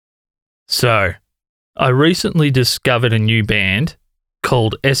So, I recently discovered a new band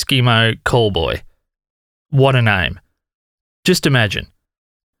called Eskimo Callboy. What a name. Just imagine.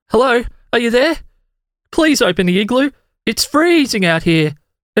 Hello, are you there? Please open the igloo. It's freezing out here,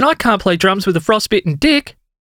 and I can't play drums with a frostbitten dick.